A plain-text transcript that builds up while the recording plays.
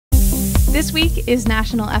This week is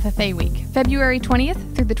National FFA Week, February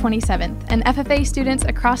 20th through the 27th, and FFA students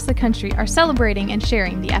across the country are celebrating and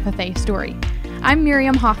sharing the FFA story. I'm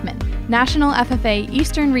Miriam Hoffman, National FFA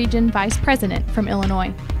Eastern Region Vice President from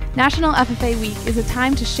Illinois. National FFA Week is a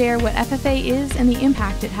time to share what FFA is and the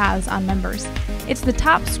impact it has on members. It's the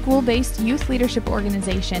top school-based youth leadership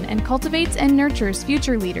organization and cultivates and nurtures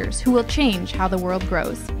future leaders who will change how the world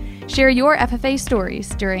grows. Share your FFA stories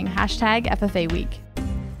during #FFA Week.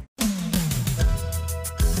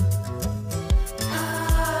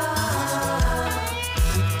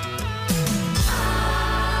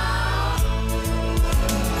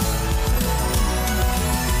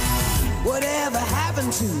 Whatever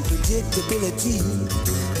happened to predictability?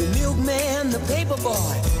 The milkman, the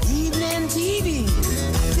paperboy, evening TV.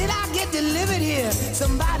 Did I get delivered here?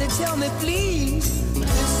 Somebody tell me, please.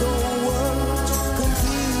 This old world